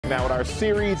now with our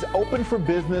series, Open for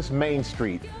Business Main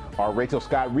Street. Our Rachel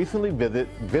Scott recently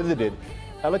visited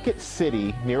Ellicott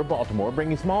City near Baltimore,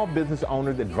 bringing small business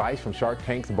owners advice from Shark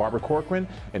Tank's Barbara Corcoran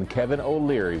and Kevin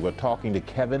O'Leary. We're talking to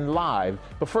Kevin live.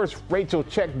 But first, Rachel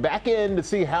checked back in to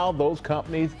see how those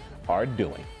companies are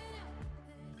doing.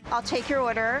 I'll take your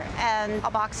order and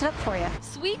I'll box it up for you.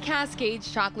 Sweet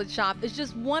Cascades Chocolate Shop is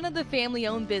just one of the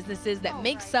family-owned businesses that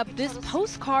makes up this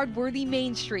postcard-worthy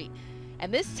Main Street.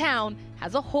 And this town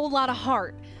has a whole lot of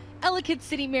heart. Ellicott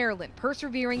City, Maryland,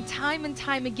 persevering time and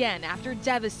time again after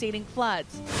devastating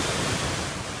floods.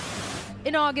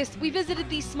 In August, we visited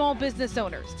these small business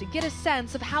owners to get a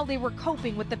sense of how they were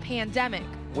coping with the pandemic.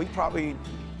 We probably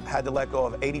had to let go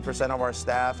of 80% of our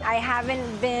staff. I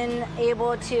haven't been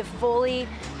able to fully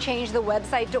change the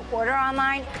website to order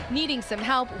online. Needing some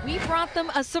help, we brought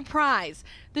them a surprise.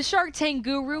 The Shark Tank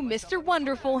guru, Mr.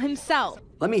 Wonderful himself.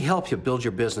 Let me help you build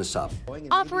your business up.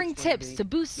 Offering tips to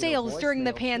boost sales during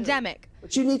the pandemic.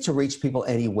 But you need to reach people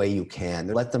any way you can.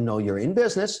 Let them know you're in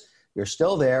business, you're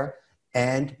still there,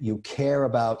 and you care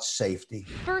about safety.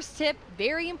 First tip,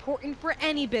 very important for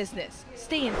any business.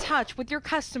 Stay in touch with your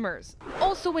customers.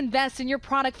 Also invest in your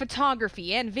product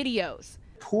photography and videos.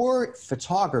 Poor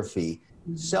photography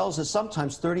sells at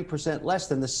sometimes 30% less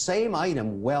than the same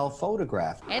item well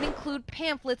photographed. And include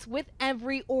pamphlets with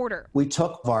every order. We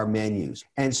took our menus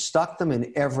and stuck them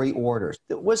in every order.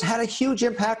 It had a huge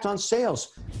impact on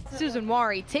sales. Susan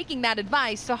Wari taking that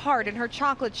advice to heart in her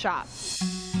chocolate shop. Sue,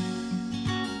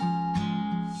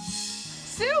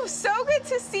 so good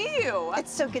to see you.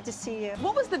 It's so good to see you.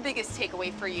 What was the biggest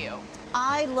takeaway for you?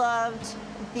 I loved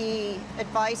the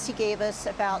advice he gave us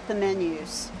about the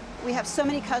menus. We have so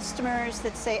many customers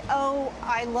that say, oh,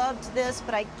 I loved this,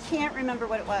 but I can't remember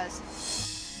what it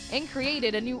was. And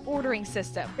created a new ordering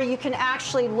system. You can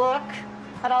actually look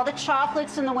at all the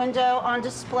chocolates in the window on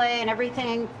display and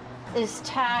everything is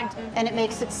tagged, and it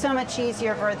makes it so much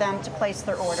easier for them to place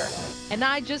their order. And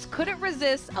I just couldn't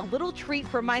resist a little treat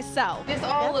for myself. This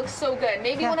all looks so good.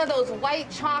 Maybe one of those white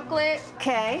chocolate.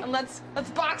 Okay. And let's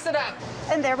box it up.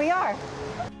 And there we are.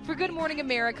 For Good Morning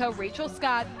America, Rachel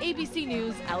Scott, ABC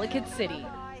News, Ellicott City.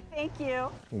 Thank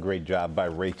you. Great job by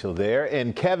Rachel there.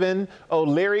 And Kevin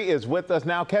O'Leary is with us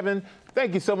now. Kevin,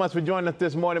 thank you so much for joining us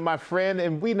this morning, my friend.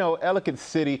 And we know Ellicott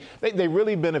City, they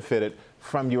really benefited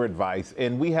from your advice.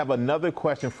 And we have another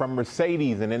question from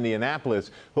Mercedes in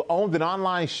Indianapolis, who owns an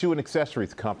online shoe and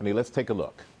accessories company. Let's take a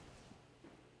look.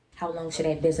 How long should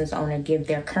a business owner give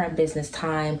their current business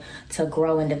time to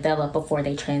grow and develop before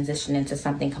they transition into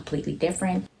something completely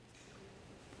different?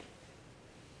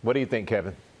 What do you think,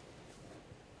 Kevin?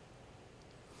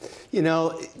 You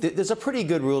know, there's a pretty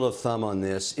good rule of thumb on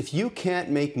this. If you can't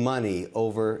make money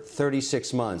over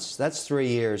 36 months, that's 3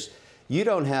 years, you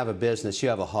don't have a business, you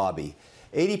have a hobby.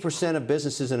 80% of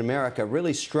businesses in America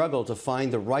really struggle to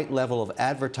find the right level of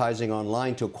advertising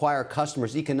online to acquire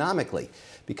customers economically,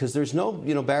 because there's no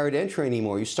barrier to entry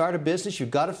anymore. You start a business,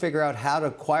 you've got to figure out how to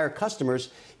acquire customers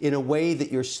in a way that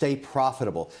you stay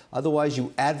profitable. Otherwise,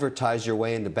 you advertise your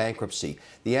way into bankruptcy.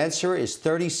 The answer is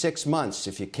 36 months.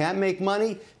 If you can't make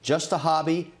money, just a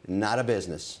hobby, not a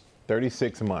business.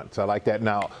 36 months. I like that.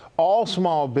 Now, all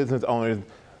small business owners,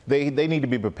 they need to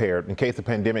be prepared in case the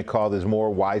pandemic causes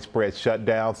more widespread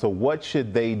shutdown. So what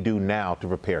should they do now to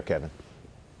prepare, Kevin?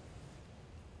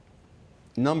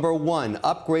 Number one,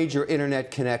 upgrade your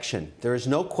internet connection. There is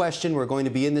no question we're going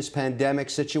to be in this pandemic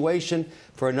situation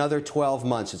for another 12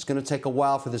 months. It's going to take a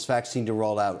while for this vaccine to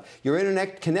roll out. Your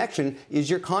internet connection is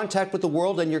your contact with the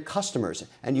world and your customers,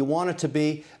 and you want it to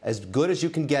be as good as you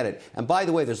can get it. And by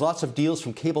the way, there's lots of deals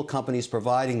from cable companies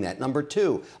providing that. Number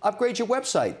two, upgrade your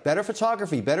website. Better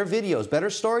photography, better videos, better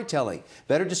storytelling,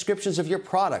 better descriptions of your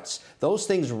products. Those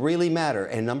things really matter.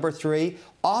 And number three,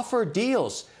 offer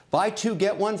deals. Buy two,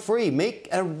 get one free. Make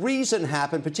a reason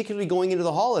happen, particularly going into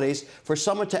the holidays, for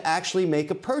someone to actually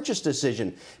make a purchase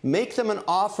decision. Make them an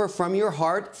offer from your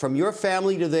heart, from your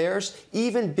family to theirs.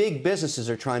 Even big businesses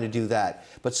are trying to do that.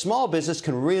 But small business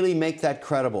can really make that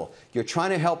credible. You're trying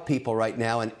to help people right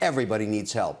now, and everybody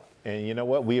needs help. And you know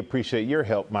what? We appreciate your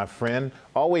help, my friend.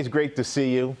 Always great to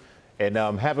see you. And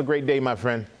have a great day, my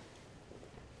friend.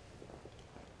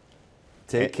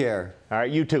 Take care. All right,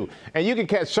 you too. And you can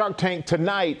catch Shark Tank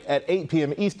tonight at 8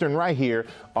 p.m. Eastern right here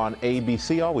on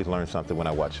ABC. I always learn something when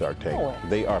I watch Shark Tank.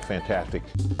 They are fantastic.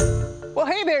 Well,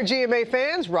 hey there, GMA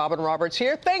fans. Robin Roberts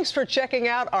here. Thanks for checking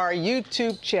out our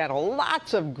YouTube channel.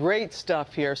 Lots of great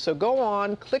stuff here. So go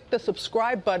on, click the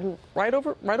subscribe button right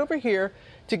over here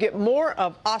to get more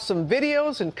of awesome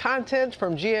videos and content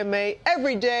from GMA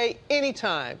every day,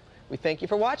 anytime. We thank you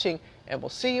for watching, and we'll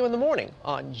see you in the morning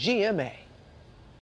on GMA.